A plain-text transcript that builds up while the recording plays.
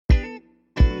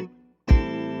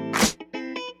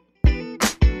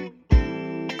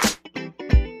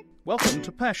Welcome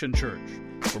to Passion Church.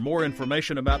 For more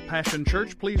information about Passion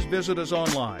Church, please visit us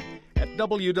online at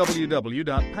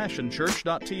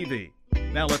www.passionchurch.tv.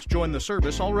 Now let's join the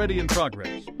service already in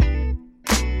progress.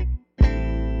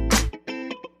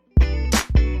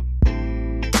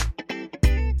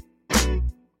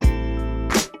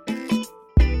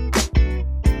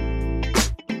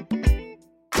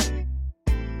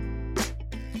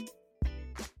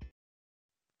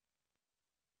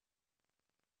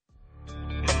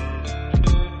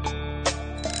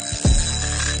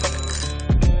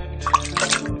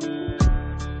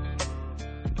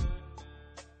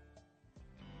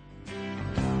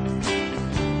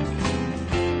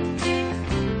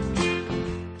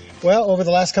 Well, over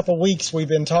the last couple of weeks, we've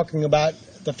been talking about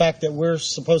the fact that we're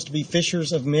supposed to be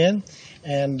fishers of men.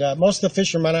 And most of the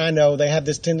fishermen I know, they have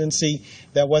this tendency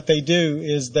that what they do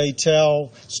is they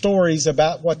tell stories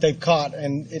about what they've caught.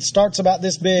 And it starts about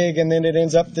this big, and then it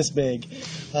ends up this big.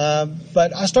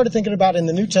 But I started thinking about in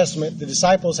the New Testament, the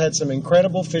disciples had some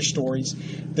incredible fish stories.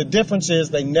 The difference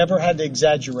is they never had to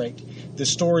exaggerate. The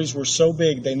stories were so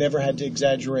big, they never had to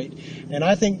exaggerate. And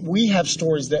I think we have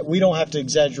stories that we don't have to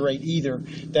exaggerate either,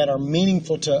 that are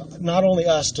meaningful to not only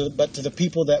us, but to the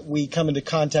people that we come into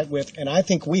contact with. And I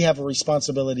think we have a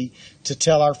responsibility to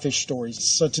tell our fish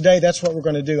stories. So today, that's what we're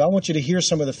going to do. I want you to hear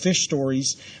some of the fish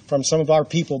stories from some of our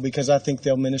people because I think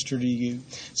they'll minister to you.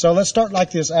 So let's start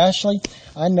like this. Ashley,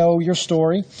 I know your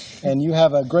story, and you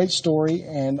have a great story,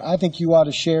 and I think you ought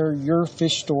to share your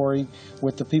fish story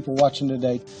with the people watching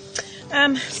today.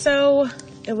 So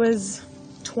it was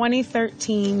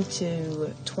 2013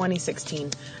 to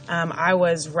 2016. I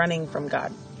was running from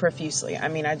God profusely.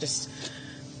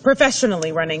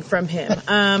 Professionally running from Him.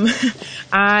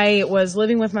 I was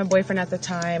living with my boyfriend at the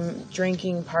time,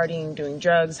 drinking, partying, doing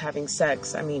drugs, having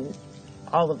sex.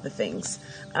 All of the things.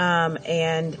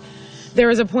 And there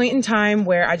was a point in time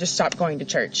where I just stopped going to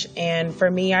church. And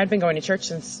for me, I'd been going to church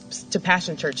to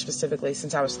Passion Church specifically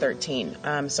since I was 13.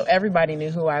 So everybody knew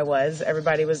who I was.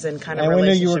 Everybody was in kind of relationship.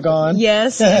 And we knew you were gone.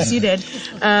 Yes, you did.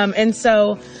 And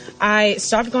so I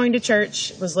stopped going to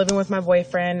church, was living with my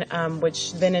boyfriend,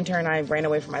 which then in turn I ran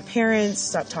away from my parents,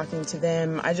 stopped talking to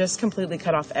them. I just completely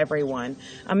cut off everyone.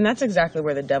 That's exactly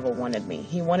where the devil wanted me.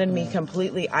 He wanted me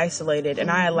completely isolated, and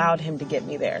I allowed him to get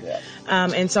me there.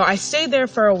 And so I stayed there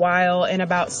for a while, and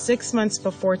about 6 months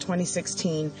before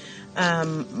 2016,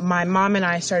 my mom and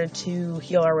I started to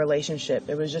heal our relationship.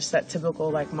 It was just that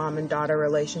typical mom and daughter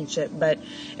relationship, but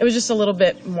it was just a little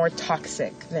bit more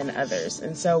toxic than others.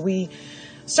 And so we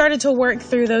started to work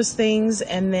through those things,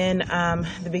 and then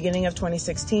the beginning of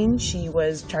 2016, she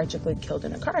was tragically killed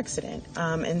in a car accident.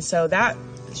 And so that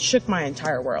shook my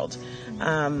entire world.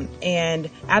 And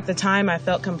at the time, I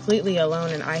felt completely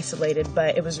alone and isolated,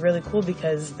 but it was really cool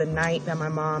because the night that my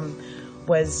mom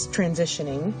was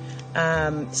transitioning,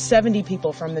 70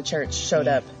 people from the church showed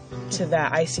up to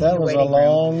that ICU waiting room. That was a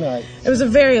long night. It was a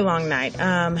very long night.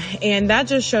 And that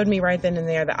just showed me right then and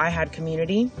there that I had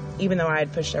community, even though I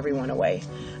had pushed everyone away.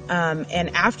 And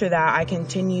after that, I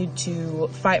continued to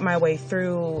fight my way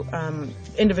through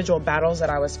individual battles that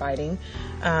I was fighting.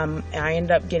 And I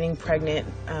ended up getting pregnant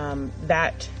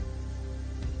that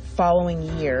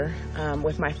following year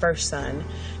with my first son.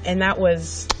 And that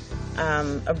was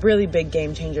a really big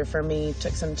game changer for me. It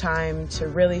took some time to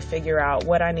really figure out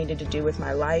what I needed to do with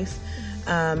my life.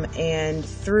 And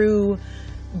through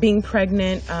being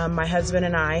pregnant, my husband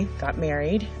and I got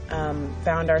married,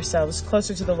 found ourselves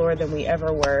closer to the Lord than we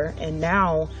ever were. And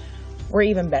now we're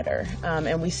even better.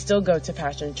 And we still go to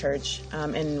Passion Church.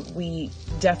 And we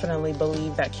definitely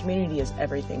believe that community is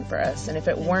everything for us. And if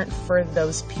it weren't for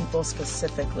those people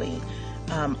specifically,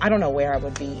 I don't know where I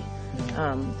would be.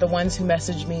 The ones who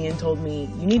messaged me and told me,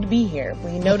 you need to be here.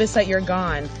 We noticed that you're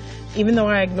gone. Even though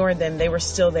I ignored them, they were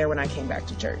still there when I came back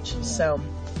to church. So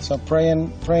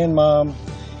praying mom,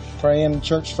 praying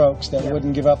church folks that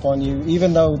wouldn't give up on you,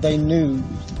 even though they knew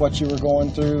what you were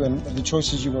going through and the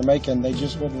choices you were making, they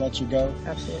just wouldn't let you go.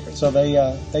 Absolutely. So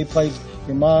they played,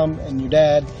 your mom and your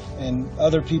dad and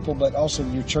other people, but also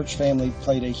your church family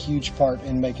played a huge part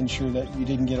in making sure that you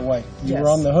didn't get away. You were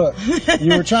on the hook.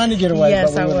 You were trying to get away,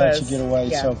 yes, but we wouldn't let you get away.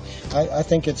 Yeah. So I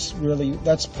think it's really,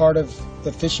 that's part of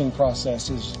the fishing process,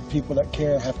 is people that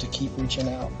care have to keep reaching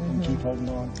out and keep holding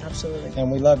on. Absolutely.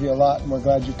 And we love you a lot, and we're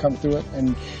glad you come through it.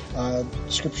 And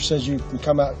Scripture says you can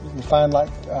come out refined out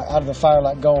of the fire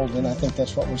like gold, and I think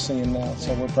that's what we're seeing now.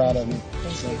 So we're proud of you.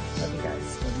 Thank you. Love you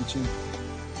guys. Love you too.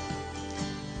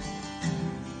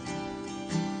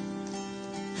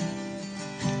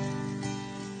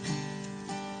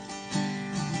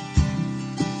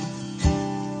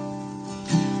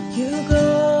 You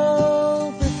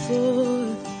go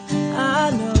before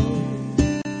I know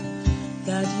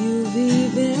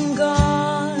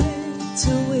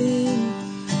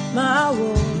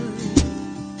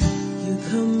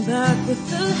back with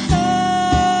the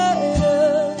head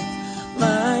of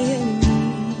my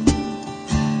enemy.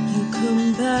 You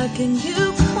come back and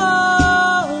you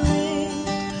call it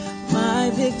my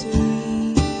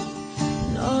victory.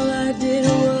 And all I did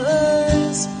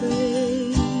was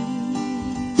praise.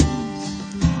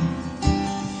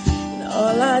 And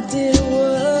all I did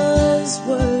was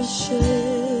worship.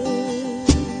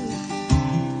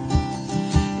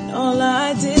 All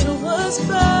I did was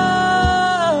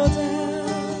bow down.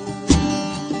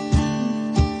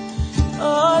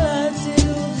 All I did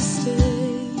was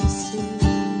stay still.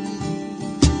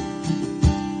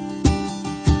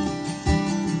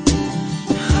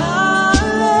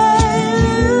 Hallelujah,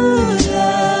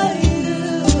 you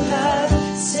have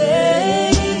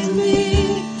saved me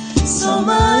so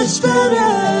much better.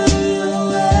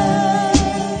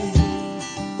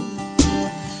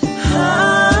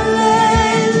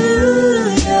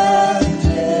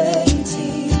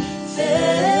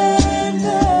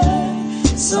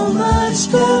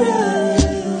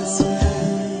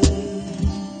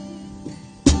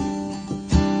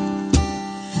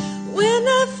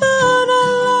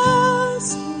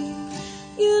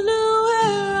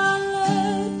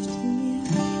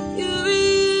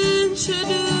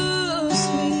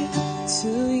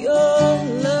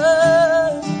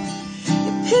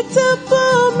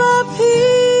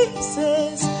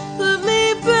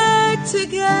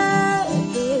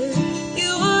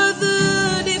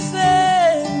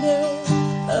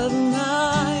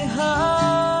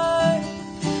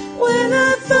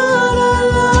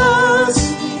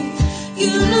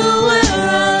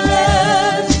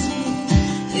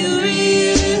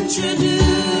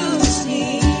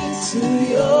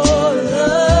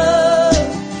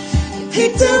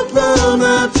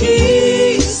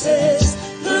 Pieces,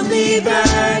 put me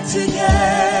back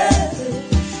together.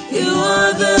 You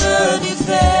are the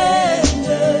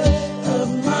defender of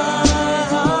my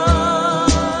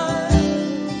heart.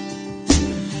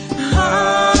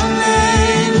 Hallelujah,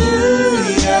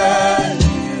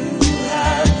 you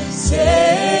have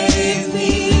saved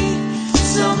me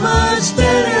so much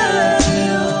better.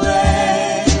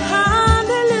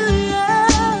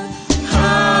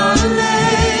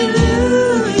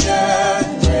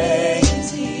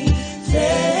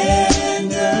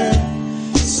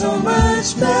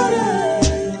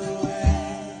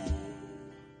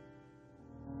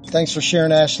 Thanks for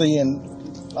sharing, Ashley.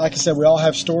 And like I said, we all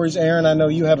have stories. Aaron, I know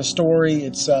you have a story.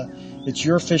 It's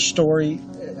your fish story.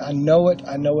 I know it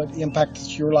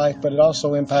impacts your life, but it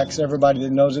also impacts everybody that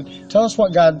knows it. Tell us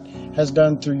what God has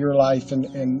done through your life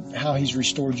and how He's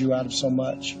restored you out of so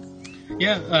much.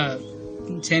 Yeah,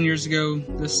 10 years ago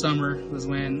this summer was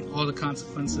when all the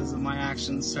consequences of my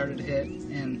actions started to hit,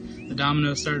 and the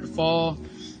dominoes started to fall,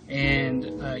 and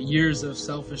years of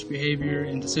selfish behavior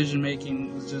and decision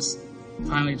making was just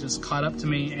finally just caught up to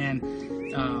me. And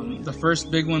the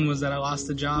first big one was that I lost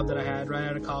the job that I had right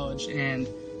out of college, and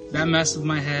that messed with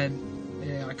my head.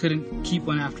 I couldn't keep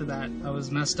one after that. I was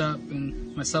messed up,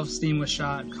 and my self-esteem was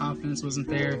shot, confidence wasn't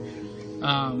there.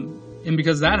 And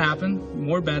because that happened,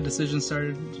 more bad decisions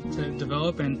started to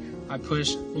develop, and I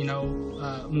pushed,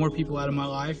 more people out of my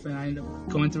life, and I ended up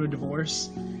going through a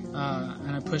divorce,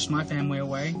 and I pushed my family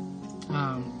away.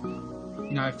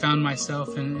 I found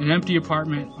myself in an empty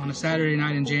apartment on a Saturday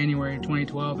night in January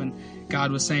 2012, and God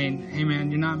was saying, hey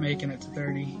man, you're not making it to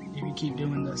 30 if you keep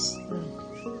doing this.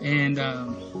 And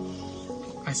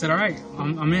I said, all right,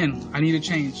 I'm in. I need a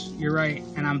change. You're right,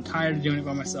 and I'm tired of doing it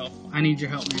by myself. I need your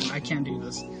help, man. I can't do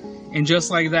this. And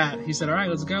just like that, he said, all right,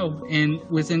 let's go. And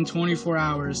within 24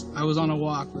 hours, I was on a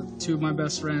walk with two of my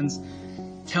best friends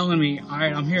telling me, all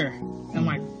right, I'm here. And I'm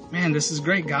like, man, this is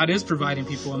great. God is providing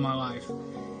people in my life.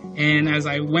 And as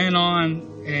I went on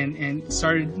and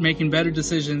started making better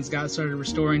decisions, God started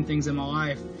restoring things in my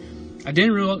life. I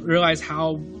didn't realize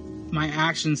how my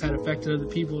actions had affected other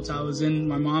people until I was in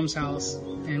my mom's house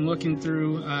and looking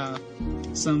through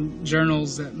some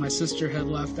journals that my sister had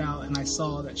left out, and I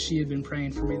saw that she had been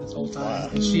praying for me this whole time. Wow.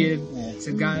 And she had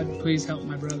said, God, please help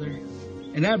my brother.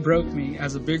 And that broke me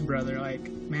as a big brother.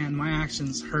 Like, man, my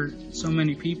actions hurt so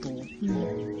many people.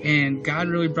 And God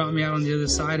really brought me out on the other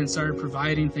side and started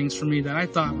providing things for me that I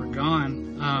thought were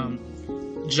gone.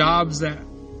 Jobs that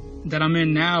I'm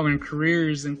in now, and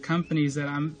careers and companies that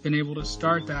I've been able to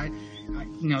start that I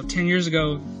 10 years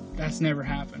ago, that's never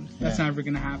happened. That's never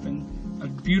going to happen. A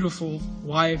beautiful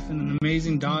wife and an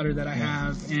amazing daughter that I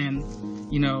have, and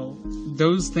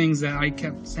those things that I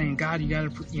kept saying, God, you got to,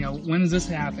 when is this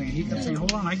happening? He kept saying,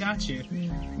 hold on, I got you.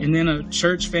 And then a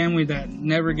church family that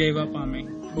never gave up on me.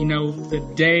 The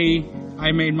day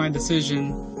I made my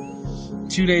decision,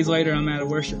 2 days later, I'm at a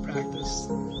worship practice.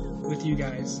 with you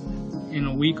guys. And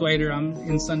a week later, I'm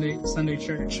in Sunday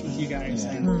church with you guys.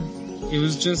 Yeah. And it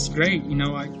was just great.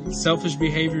 Selfish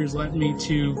behaviors led me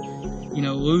to,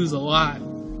 lose a lot.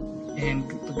 And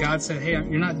God said, hey,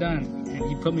 you're not done. And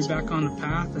he put me back on the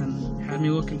path and had me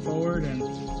looking forward. And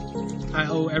I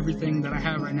owe everything that I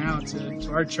have right now to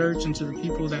our church and to the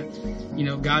people that,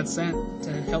 God sent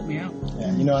to help me out.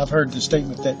 Yeah, I've heard the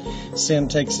statement that sin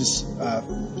takes us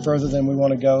further than we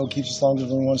want to go, keeps us longer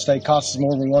than we want to stay, costs us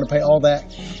more than we want to pay, all that.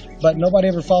 But nobody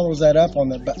ever follows that up on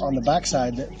the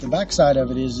backside. The backside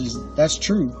of it is that's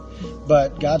true,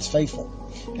 but God's faithful,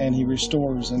 and he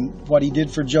restores. And what he did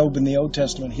for Job in the Old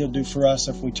Testament, he'll do for us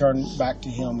if we turn back to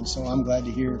him. And so I'm glad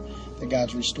to hear that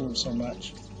God's restored so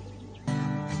much.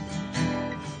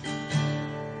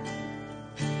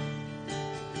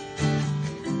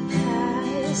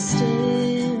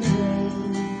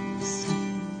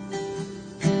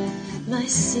 My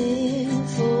sin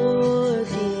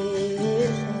forgiven,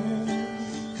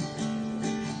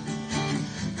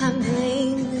 I'm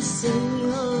blameless in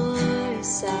your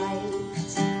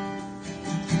sight.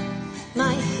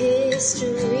 My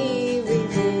history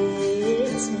rewritten.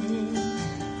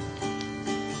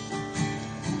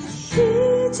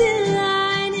 You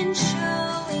delight in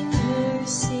showing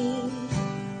mercy.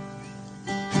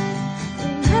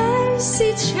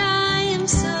 Mercy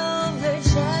triumphs over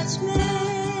judgment.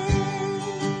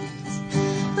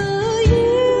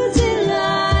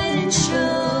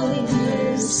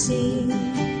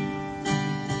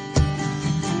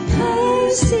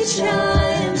 Mercy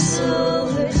triumphs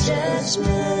over judgment.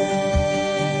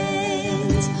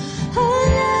 Oh,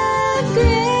 love,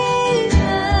 great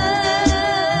love.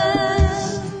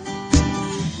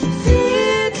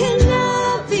 Fear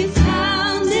cannot be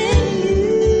found in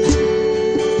you.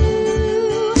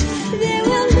 There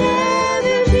will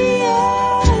never be a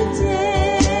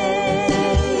day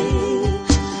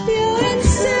you're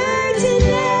uncertain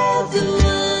of the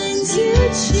ones you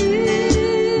choose.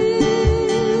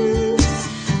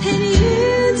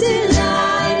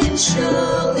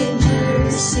 Showing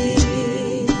mercy.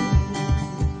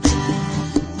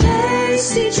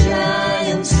 Mercy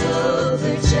triumphs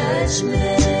over judgment.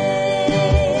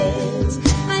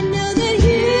 I know that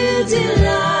you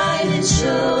delight in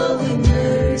showing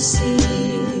mercy.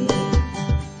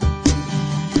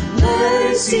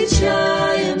 Mercy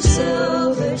triumphs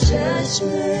over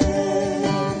judgment.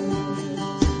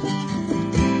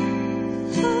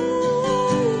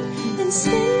 And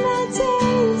spend my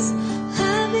days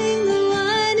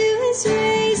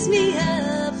raise me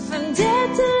up from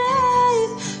death to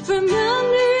life, from wrong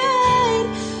to right.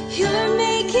 You're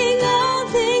making all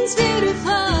things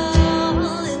beautiful,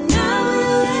 and I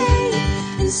will wait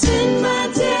and spend my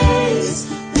days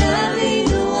loving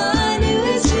the one who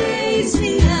has raised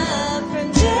me up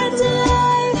from death to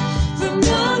life, from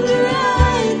wrong to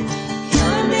right.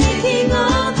 You're making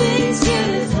all things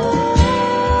beautiful.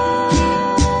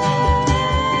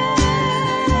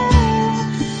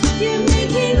 You're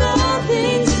making all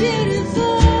things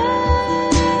beautiful.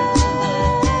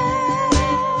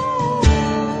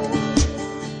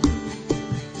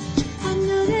 I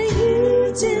know that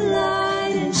you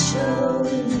delight in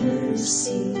showing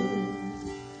mercy.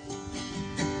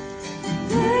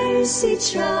 Mercy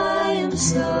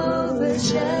triumphs over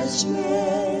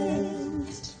judgment.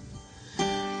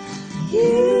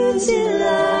 You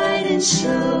delight in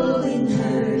showing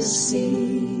mercy.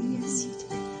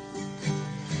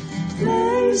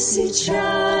 Mercy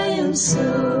triumphs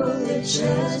over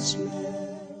judgment.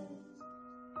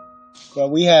 Well,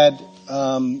 we had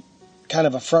kind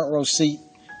of a front row seat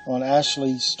on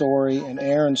Ashley's story and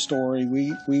Aaron's story.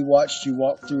 We watched you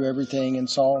walk through everything and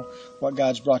saw what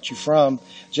God's brought you from.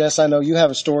 Jess, I know you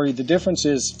have a story. The difference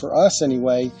is, for us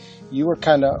anyway, you were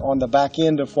kind of on the back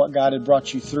end of what God had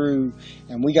brought you through,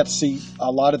 and we got to see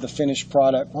a lot of the finished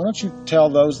product. Why don't you tell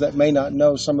those that may not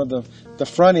know some of the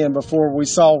front end before we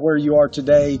saw where you are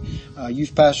today,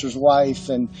 youth pastor's wife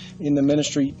and in the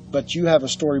ministry, but you have a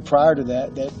story prior to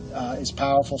that is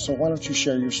powerful. So why don't you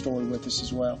share your story with us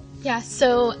as well? Yeah,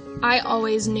 so I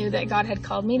always knew that God had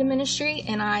called me to ministry,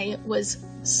 and I was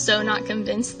so not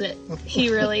convinced that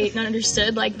he really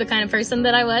understood like the kind of person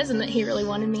that I was and that he really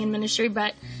wanted me in ministry.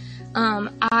 But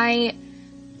I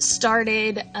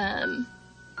started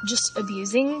just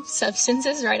abusing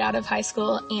substances right out of high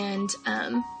school, and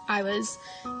I was,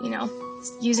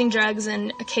 using drugs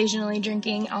and occasionally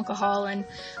drinking alcohol, and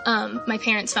my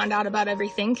parents found out about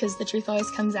everything because the truth always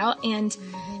comes out, and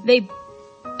they,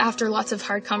 after lots of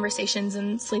hard conversations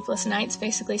and sleepless nights,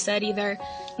 basically said either,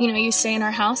 you stay in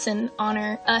our house and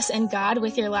honor us and God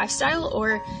with your lifestyle,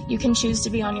 or you can choose to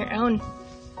be on your own.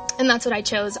 And that's what I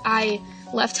chose. I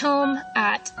left home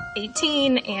at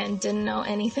 18 and didn't know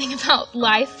anything about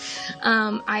life.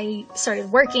 I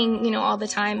started working, you know, all the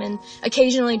time, and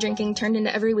occasionally drinking turned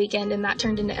into every weekend, and that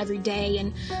turned into every day.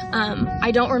 And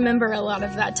I don't remember a lot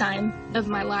of that time of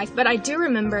my life, but I do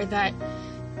remember that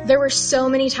there were so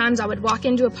many times I would walk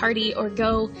into a party or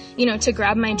go, you know, to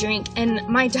grab my drink, and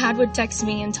my dad would text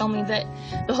me and tell me that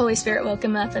the Holy Spirit woke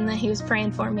him up and that he was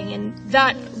praying for me, and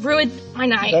that ruined my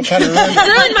night. That kind of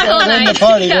ruined my whole night. the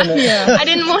party, didn't it? Yeah. I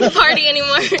didn't want to party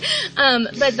anymore.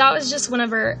 But that was just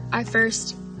whenever I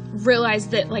first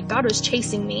realized that, like, God was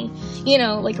chasing me, you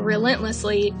know, like,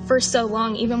 relentlessly for so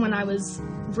long, even when I was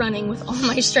running with all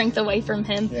my strength away from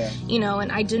him, you know,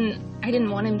 and I didn't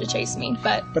want him to chase me.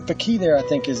 But the key there, I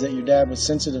think, is that your dad was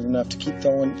sensitive enough to keep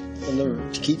throwing the lure,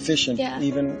 to keep fishing,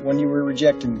 even when you were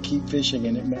rejecting, to keep fishing,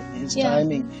 and it meant his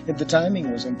timing. The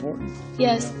timing was important.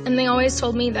 Yes, and they always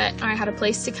told me that I had a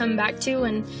place to come back to,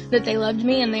 and that they loved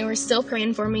me, and they were still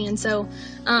praying for me. And so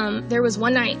there was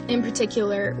one night in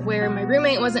particular where my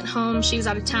roommate wasn't home; she was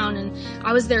out of town, and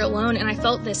I was there alone, and I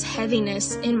felt this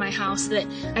heaviness in my house that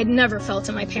I'd never felt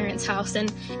in my parents' house,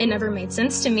 and it never made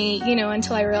sense to me, you know,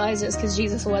 until I realized it was because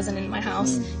Jesus wasn't in my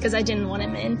house, because I didn't want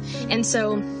him in. And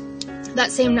so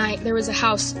that same night, there was a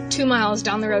house 2 miles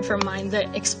down the road from mine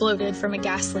that exploded from a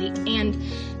gas leak, and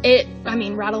it,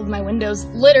 rattled my windows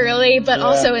literally, but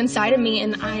also inside of me.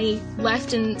 And I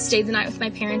left and stayed the night with my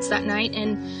parents that night,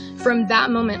 and from that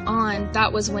moment on,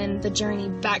 that was when the journey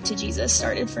back to Jesus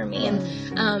started for me.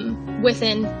 And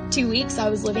within 2 weeks, I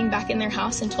was living back in their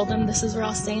house and told them, this is where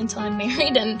I'll stay until I'm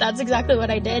married, and that's exactly what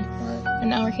I did. And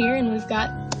now we're here, and we've got,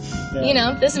 you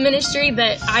know, this ministry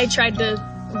that I tried to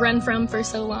run from for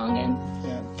so long, and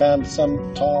found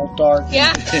some tall, dark,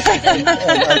 and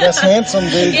I guess handsome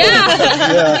dude.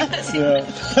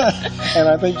 And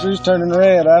I think Drew's turning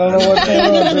red. I don't know what's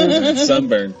going on, Drew.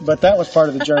 Sunburn. But that was part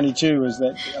of the journey too. Is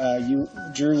that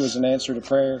Drew was an answer to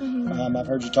prayer. I've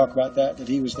heard you talk about that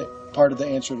he was part of the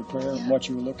answer to prayer and what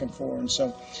you were looking for. And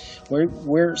so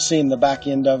we're seeing the back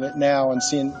end of it now and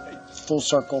seeing full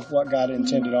circle what God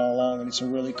intended all along. And it's a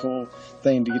really cool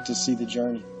thing to get to see the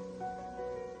journey.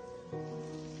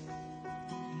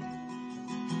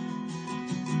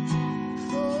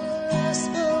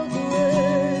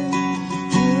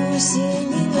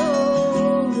 Singing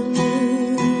over me,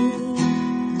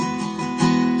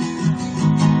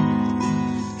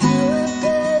 you have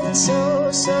been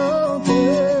so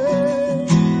good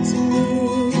to me.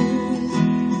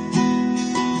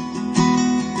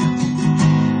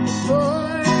 Before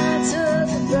I took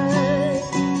a breath,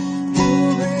 you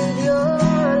breathed your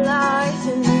life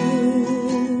in me.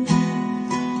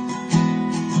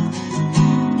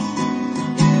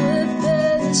 You have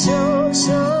been so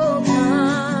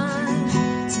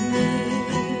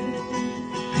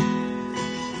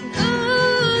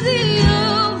the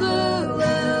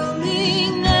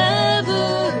overwhelming, never-ending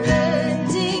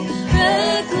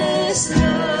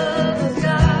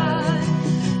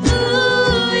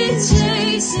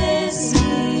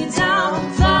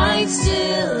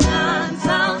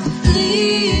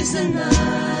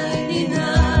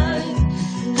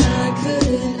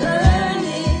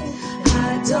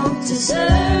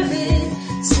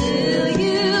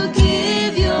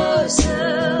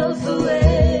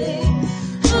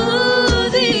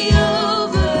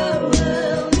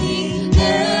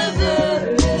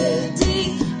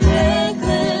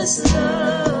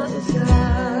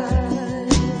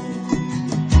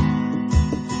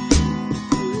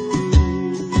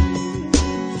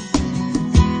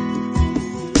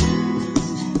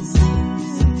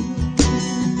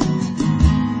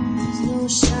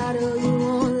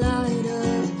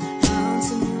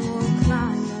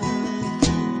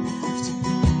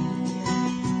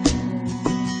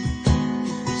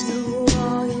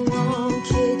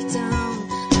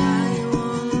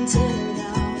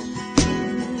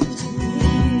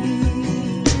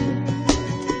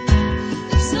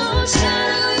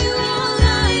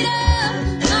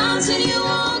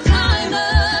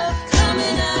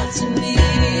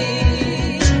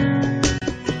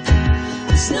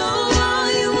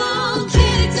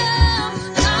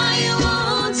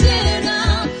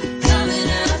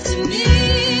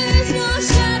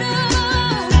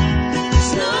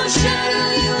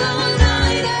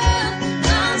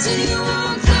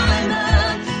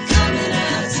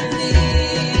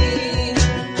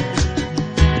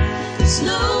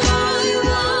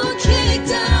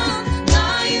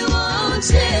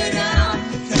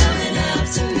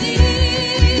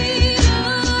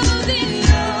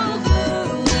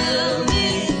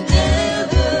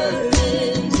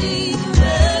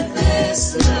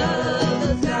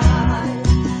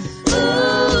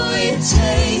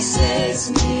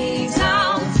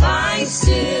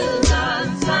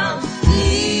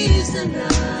the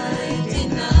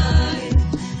 99.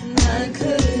 I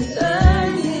couldn't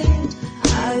earn it,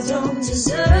 I don't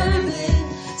deserve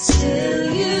it.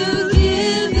 Still you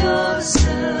give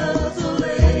yourself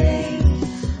away.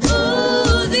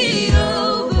 Oh, the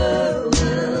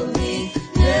overwhelming,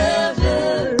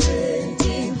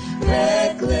 never-ending,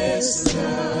 reckless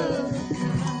love of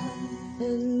God.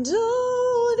 And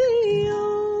oh, the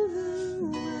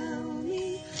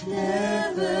overwhelming,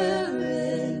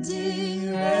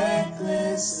 never-ending,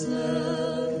 reckless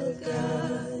love of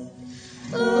God.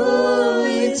 Oh,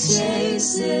 it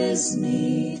chases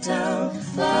me down,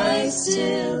 fights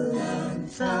till I'm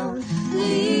found,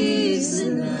 leaves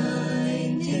the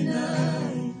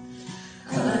 99.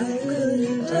 I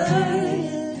couldn't earn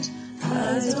it,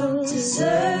 I don't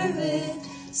deserve it.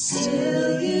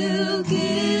 Still you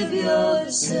give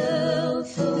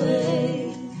yourself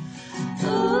away.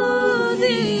 Oh,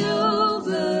 the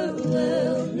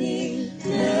overwhelming,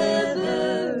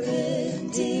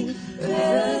 never-ending,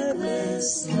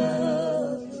 reckless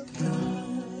love of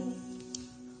God.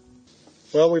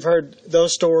 Well, we've heard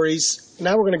those stories.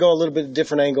 Now we're going to go a little bit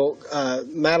different angle.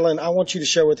 Madeline, I want you to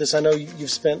share with us. I know you've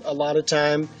spent a lot of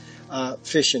time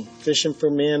fishing for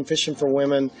men, fishing for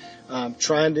women,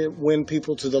 trying to win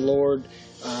people to the Lord.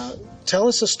 Tell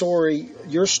us a story,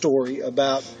 your story,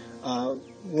 about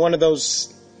one of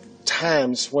those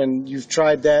times when you've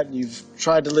tried that, you've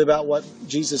tried to live out what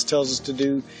Jesus tells us to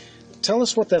do. Tell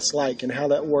us what that's like and how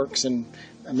that works, and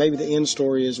maybe the end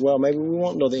story as well. Maybe we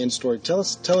won't know the end story. Tell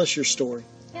us your story.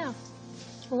 Yeah.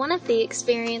 One of the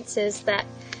experiences that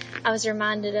I was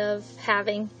reminded of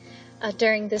having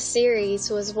during this series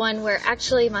was one where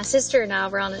actually my sister and I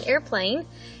were on an airplane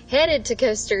headed to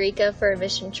Costa Rica for a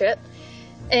mission trip.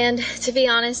 And to be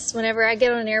honest, whenever I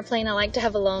get on an airplane, I like to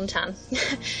have alone time.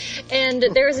 And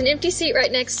there was an empty seat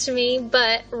right next to me,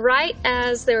 but right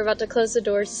as they were about to close the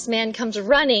doors, this man comes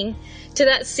running to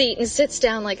that seat and sits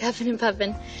down like huffing and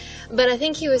puffing. But I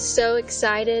think he was so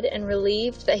excited and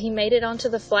relieved that he made it onto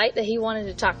the flight that he wanted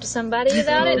to talk to somebody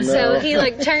about it. no. So he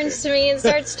turns to me and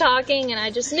starts talking, and I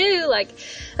just knew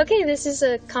okay, this is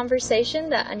a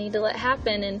conversation that I need to let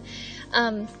happen.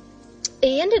 And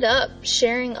he ended up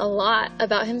sharing a lot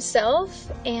about himself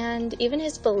and even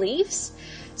his beliefs.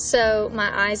 So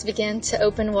my eyes began to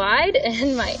open wide,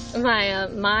 and my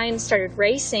mind started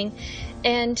racing.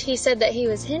 And he said that he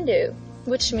was Hindu,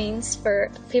 which means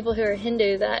for people who are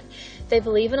Hindu that they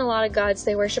believe in a lot of gods,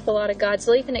 they worship a lot of gods,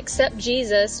 they'll even accept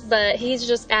Jesus, but he's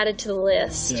just added to the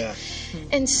list. Yeah.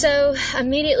 And so I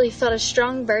immediately felt a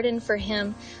strong burden for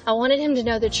him. I wanted him to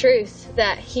know the truth,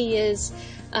 that he is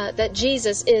that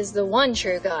Jesus is the one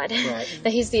true God, Right.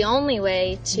 that he's the only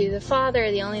way to the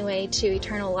Father, the only way to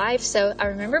eternal life. So I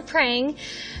remember praying,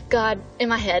 God, in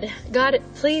my head, God,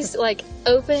 please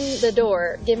open the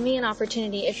door, give me an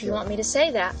opportunity if you want me to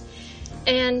say that.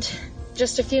 And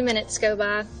just a few minutes go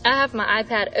by, I have my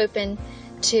iPad open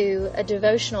to a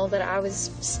devotional that I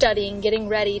was studying, getting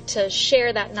ready to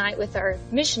share that night with our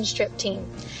mission trip team.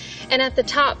 And at the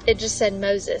top, it just said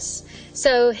Moses.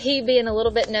 So he, being a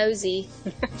little bit nosy,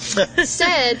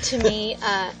 said to me,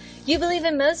 you believe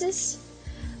in Moses?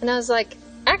 And I was like,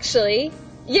 actually,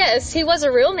 yes, he was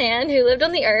a real man who lived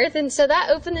on the earth. And so that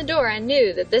opened the door. I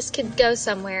knew that this could go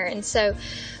somewhere. And so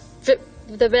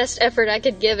the best effort I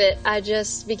could give it, I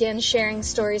just began sharing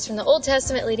stories from the Old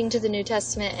Testament leading to the New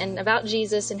Testament and about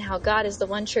Jesus and how God is the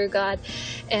one true God,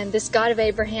 and this God of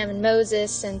Abraham and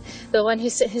Moses and the one who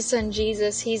sent his son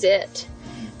Jesus, he's it.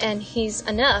 And he's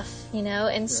enough,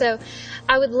 And so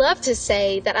I would love to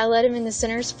say that I led him in the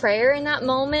sinner's prayer in that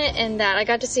moment and that I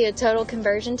got to see a total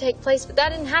conversion take place, but that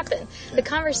didn't happen. The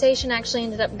conversation actually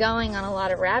ended up going on a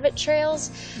lot of rabbit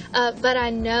trails, but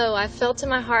I felt in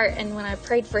my heart, and when I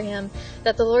prayed for him,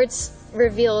 that the Lord's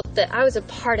revealed that I was a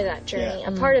part of that journey,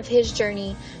 a part of his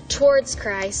journey towards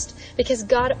Christ, because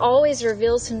God always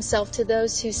reveals himself to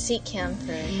those who seek him.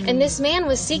 Right. And this man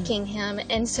was seeking him,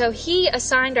 and so he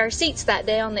assigned our seats that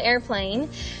day on the airplane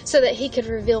so that he could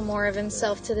reveal more of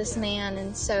himself to this man.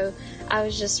 And so I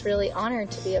was just really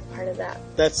honored to be a part of that.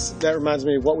 That reminds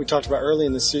me of what we talked about early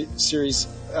in the series.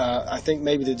 I think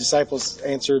maybe the disciples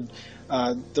answered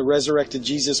the resurrected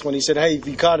Jesus when he said, hey, if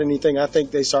you caught anything, I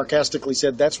think they sarcastically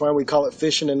said, that's why we call it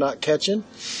fishing and not catching.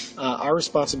 Our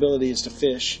responsibility is to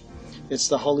fish. It's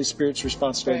the Holy Spirit's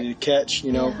responsibility to catch,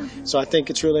 So I think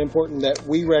it's really important that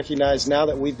we recognize now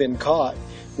that we've been caught,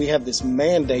 we have this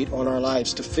mandate on our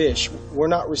lives to fish. We're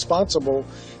not responsible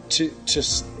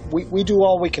we do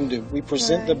all we can do. We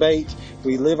present the bait.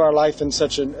 We live our life in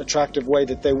such an attractive way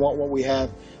that they want what we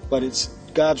have. But it's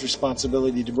God's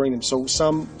responsibility to bring them. So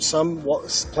some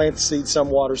plant the seed, some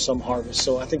water, some harvest.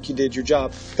 So I think you did your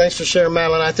job. Thanks for sharing,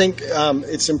 Madeline. I think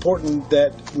it's important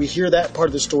that we hear that part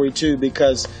of the story too,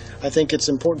 because I think it's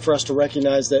important for us to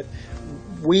recognize that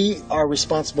we are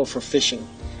responsible for fishing.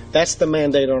 That's the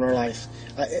mandate on our life.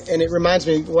 And it reminds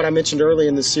me what I mentioned earlier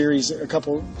in the series a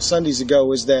couple Sundays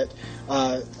ago, is that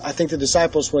I think the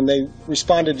disciples, when they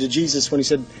responded to Jesus when he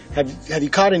said, have you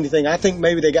caught anything? I think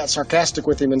maybe they got sarcastic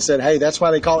with him and said, hey, that's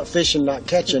why they call it fishing, not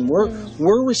catching.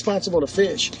 We're responsible to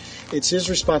fish. It's his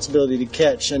responsibility to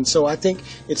catch. And so I think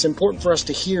it's important for us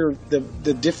to hear the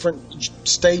different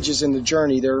stages in the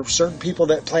journey. There are certain people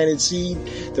that planted seed,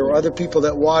 there are other people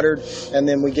that watered, and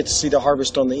then we get to see the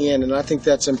harvest on the end. And I think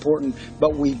that's important.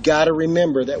 But we've got to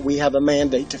remember that we have a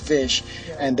mandate to fish,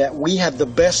 and that we have the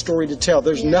best story to tell.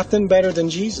 There's nothing better than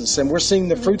Jesus, and we're seeing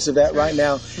the fruits of that right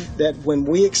now, that when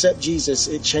we accept Jesus,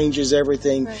 it changes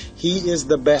everything. He is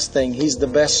the best thing. He's the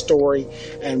best story,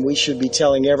 and we should be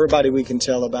telling everybody we can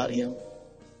tell about him.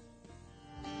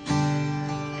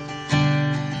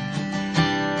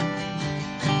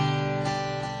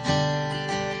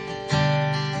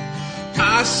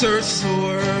 I searched the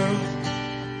world,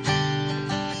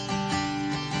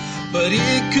 but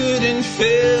it couldn't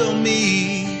fill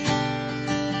me.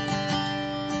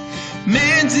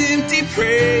 Man's empty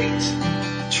praise,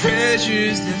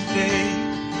 treasures that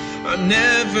fade, are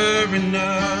never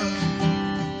enough.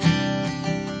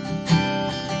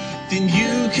 Then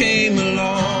you came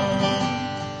along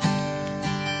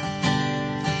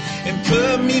and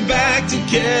put me back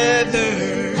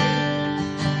together,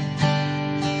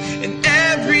 and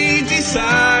every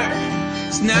desire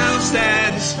is now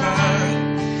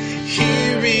satisfied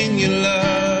here in your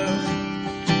love.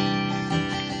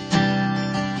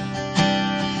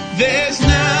 There's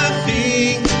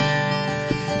nothing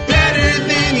better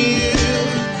than you.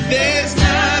 There's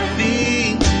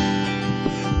nothing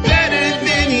better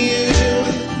than you.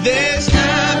 There's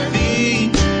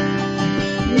nothing,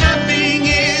 nothing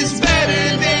is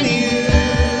better than you.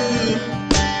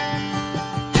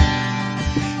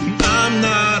 And I'm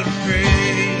not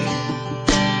afraid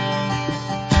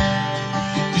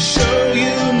to show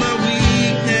you my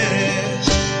weakness,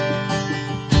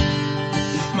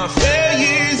 my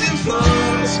failures and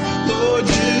flaws. Lord,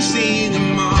 you've seen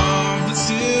them all, but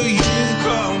still you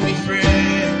call me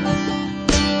friend.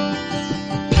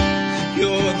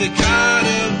 You're the God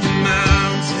of the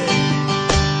mountain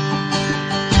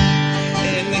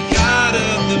and the God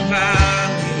of the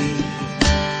valley,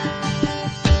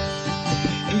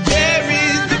 and there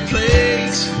is the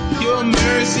place your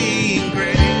mercy and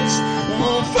grace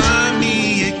won't find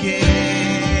me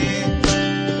again.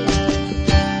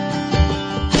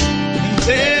 And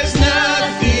there's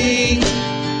nothing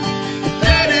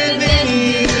better than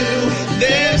you.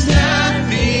 There's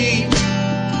nothing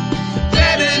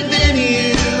better than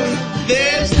you.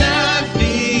 There's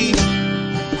nothing,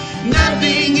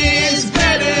 nothing is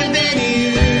better than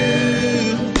you.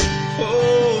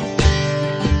 Oh,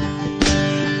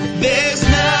 there's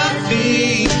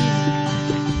nothing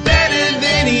better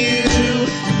than you.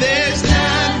 There's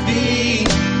nothing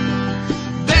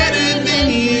better than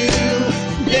you.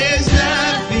 There's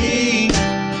nothing,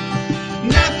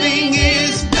 nothing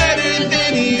is better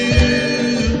than you.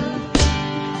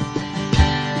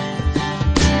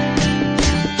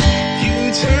 You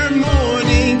turn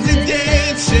mourning to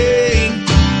dancing.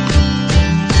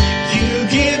 You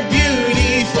give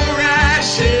beauty for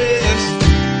ashes.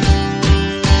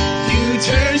 You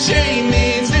turn shame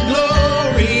into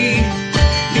glory.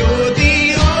 You're the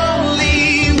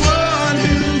only one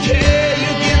who cares.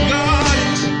 You give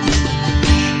gardens.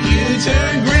 You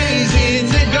turn graves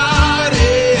into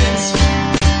gardens.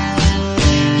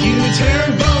 You turn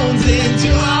bones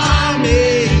into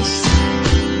armies.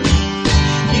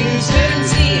 You turn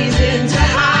seas into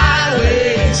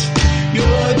highways.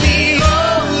 You're the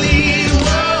only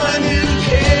one who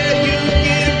cares. You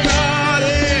give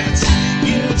gardens.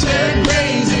 You turn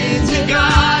graves into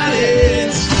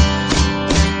gardens.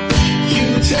 You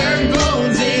turn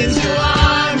bones into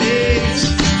armies.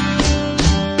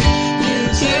 You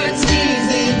turn seas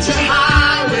into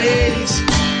highways.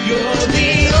 You're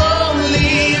the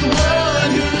only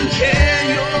one who cares.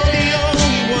 You're the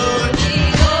only one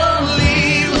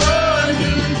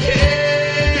who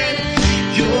cares.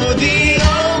 You're the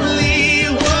only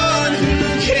one who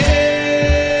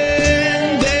can.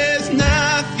 There's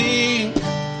nothing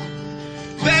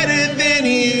better than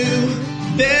you.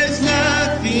 There's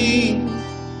nothing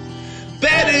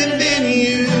better than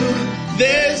you.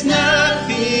 There's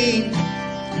nothing,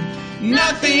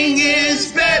 nothing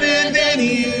is better than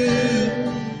you.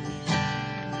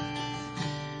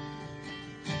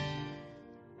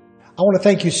 I want to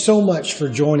thank you so much for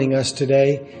joining us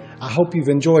today. I hope you've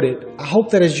enjoyed it. I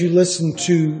hope that as you listen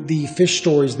to the fish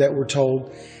stories that were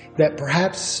told, that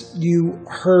perhaps you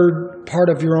heard part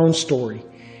of your own story.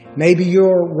 Maybe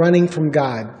you're running from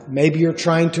God. Maybe you're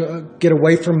trying to get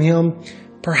away from Him.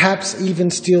 Perhaps even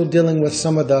still dealing with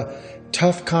some of the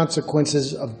tough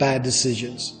consequences of bad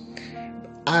decisions.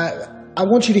 I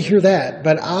want you to hear that,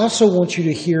 but I also want you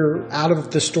to hear out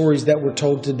of the stories that were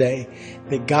told today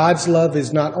that God's love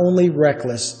is not only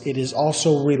reckless, it is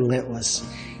also relentless.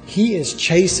 He is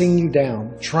chasing you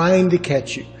down, trying to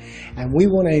catch you, and we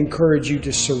want to encourage you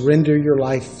to surrender your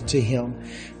life to Him.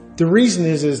 The reason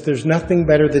is there's nothing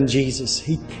better than Jesus.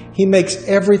 He makes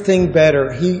everything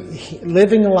better.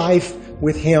 Living a life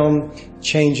with Him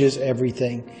changes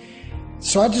everything.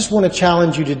 So I just want to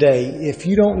challenge you today, if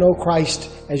you don't know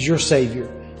Christ as your Savior,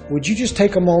 would you just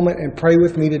take a moment and pray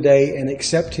with me today and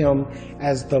accept Him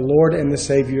as the Lord and the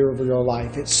Savior of your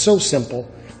life? It's so simple.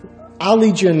 I'll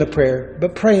lead you in the prayer,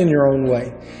 but pray in your own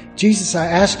way. Jesus, I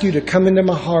ask you to come into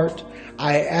my heart.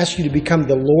 I ask you to become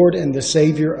the Lord and the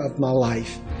Savior of my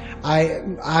life.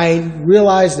 I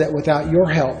realize that without your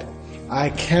help, I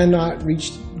cannot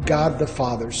reach God the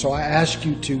Father. So I ask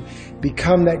you to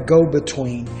become that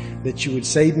go-between, that you would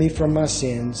save me from my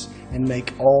sins and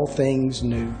make all things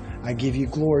new. I give you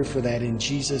glory for that in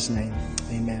Jesus' name.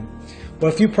 Amen.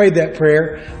 Well, if you prayed that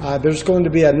prayer, there's going to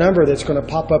be a number that's going to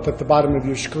pop up at the bottom of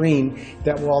your screen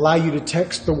that will allow you to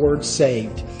text the word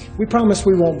SAVED. We promise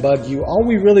we won't bug you. All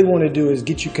we really want to do is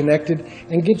get you connected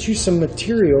and get you some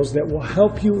materials that will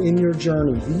help you in your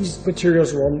journey. These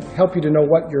materials will help you to know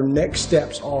what your next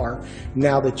steps are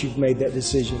now that you've made that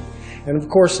decision. And of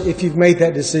course, if you've made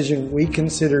that decision, we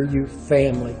consider you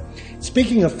family.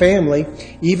 Speaking of family,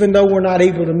 even though we're not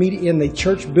able to meet in the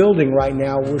church building right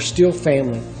now, we're still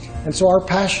family. And so our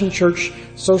Passion Church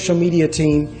social media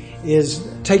team is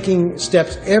taking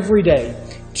steps every day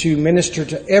to minister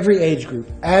to every age group,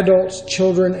 adults,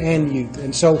 children, and youth.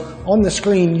 And so on the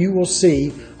screen, you will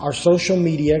see our social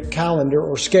media calendar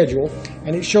or schedule,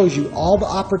 and it shows you all the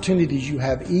opportunities you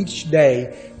have each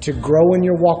day to grow in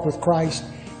your walk with Christ,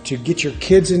 to get your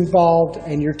kids involved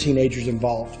and your teenagers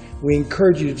involved. We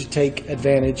encourage you to take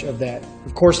advantage of that.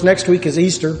 Of course, next week is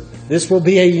Easter. This will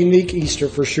be a unique Easter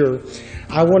for sure.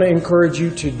 I want to encourage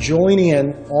you to join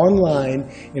in online,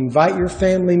 invite your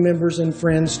family members and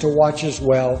friends to watch as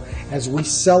well as we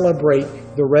celebrate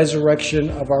the resurrection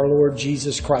of our Lord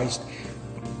Jesus Christ.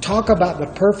 Talk about the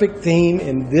perfect theme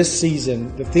in this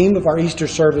season. The theme of our Easter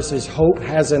service is Hope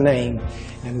Has a Name,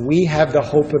 and we have the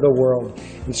hope of the world.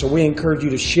 And so we encourage you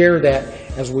to share that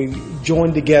as we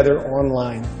join together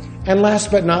online. And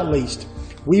last but not least,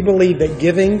 we believe that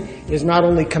giving is not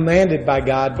only commanded by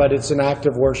God, but it's an act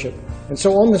of worship. And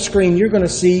so on the screen, you're going to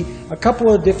see a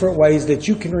couple of different ways that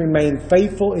you can remain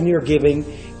faithful in your giving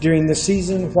during the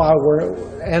season while we're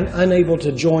unable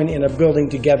to join in a building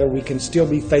together. We can still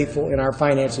be faithful in our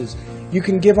finances. You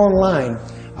can give online.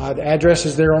 The address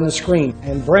is there on the screen.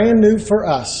 And brand new for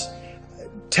us,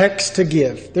 text to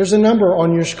give. There's a number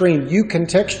on your screen. You can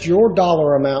text your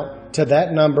dollar amount to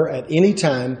that number at any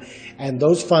time, and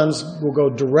those funds will go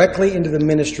directly into the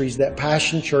ministries that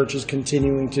Passion Church is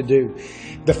continuing to do.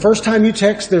 The first time you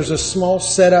text, there's a small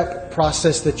setup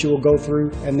process that you will go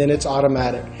through, and then it's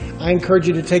automatic. I encourage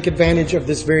you to take advantage of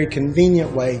this very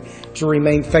convenient way to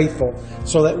remain faithful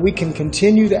so that we can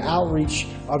continue the outreach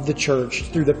of the church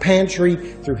through the pantry,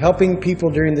 through helping people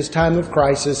during this time of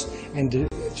crisis, and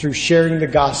through sharing the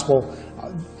gospel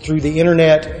through the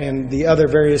internet and the other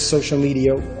various social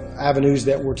media avenues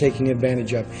that we're taking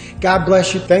advantage of. God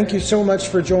bless you. Thank you so much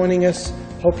for joining us.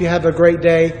 Hope you have a great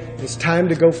day. It's time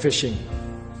to go fishing.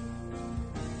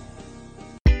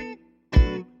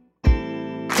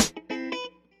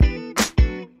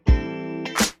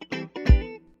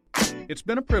 It's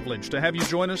been a privilege to have you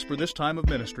join us for this time of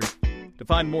ministry. To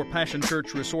find more Passion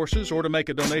Church resources or to make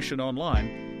a donation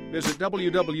online, visit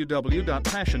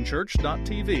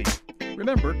www.passionchurch.tv.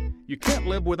 Remember, you can't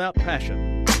live without passion.